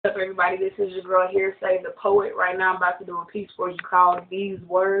everybody? This is your girl HearSay, the poet. Right now I'm about to do a piece for you called These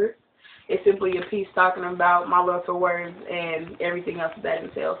Words. It's simply a piece talking about my love for words and everything else that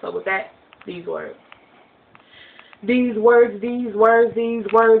entails. So with that, these words. These words,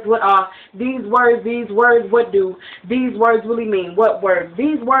 what are? These words, what do? These words really mean? What words?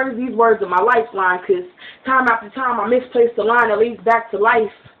 These words are my lifeline, because time after time I misplace the line that leads back to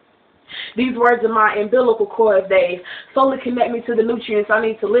life. These words are my umbilical cord. They solely connect me to the nutrients I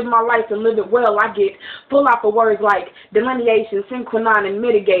need to live my life and live it well. I get full out of words like delineation, synchronizing, and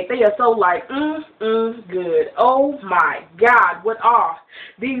mitigate. They are so like, good. Oh my God, what are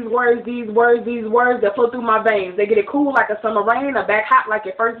these words that flow through my veins? They get it cool like a summer rain, or back hot like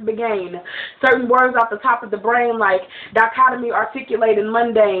it first began. Certain words off the top of the brain like dichotomy, articulated,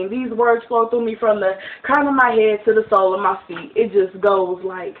 mundane. These words flow through me from the crown of my head to the sole of my feet. It just goes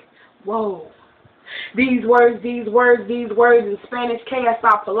like, whoa. These words in Spanish, que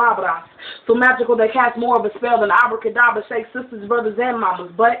esta palabras. So magical they cast more of a spell than abracadabra, shake sisters, brothers, and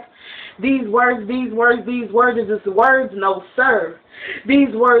mamas. But these words is just words, no sir.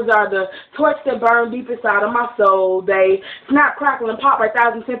 These words are the torch that burn deep inside of my soul. They snap, crackle, and pop like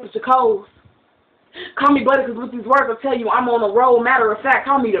 1,000 temperature coals. Call me buddy, because with these words I'll tell you I'm on a roll. Matter of fact,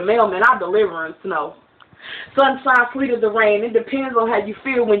 call me the mailman, I deliver in snow. Sunshine, sleet, or the rain, it depends on how you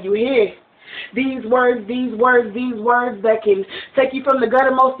feel when you hear these words that can take you from the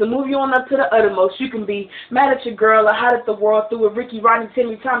guttermost and move you on up to the uttermost. You can be mad at your girl or hot at the world through with Ricky, Rodney,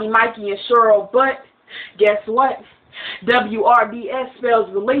 Timmy, Tommy, Mikey, and Cheryl, but guess what? WRDS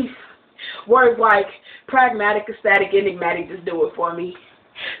spells relief. Words like pragmatic, ecstatic, enigmatic just do it for me.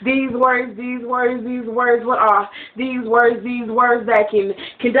 These words, what are? These words that can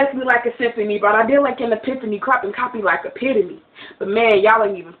conduct me like a symphony, but I did like an epiphany, crop and copy like epitome. But man, y'all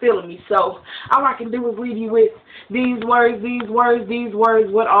ain't even feeling me, so all I can do is leave you with these words,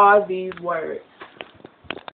 what are these words?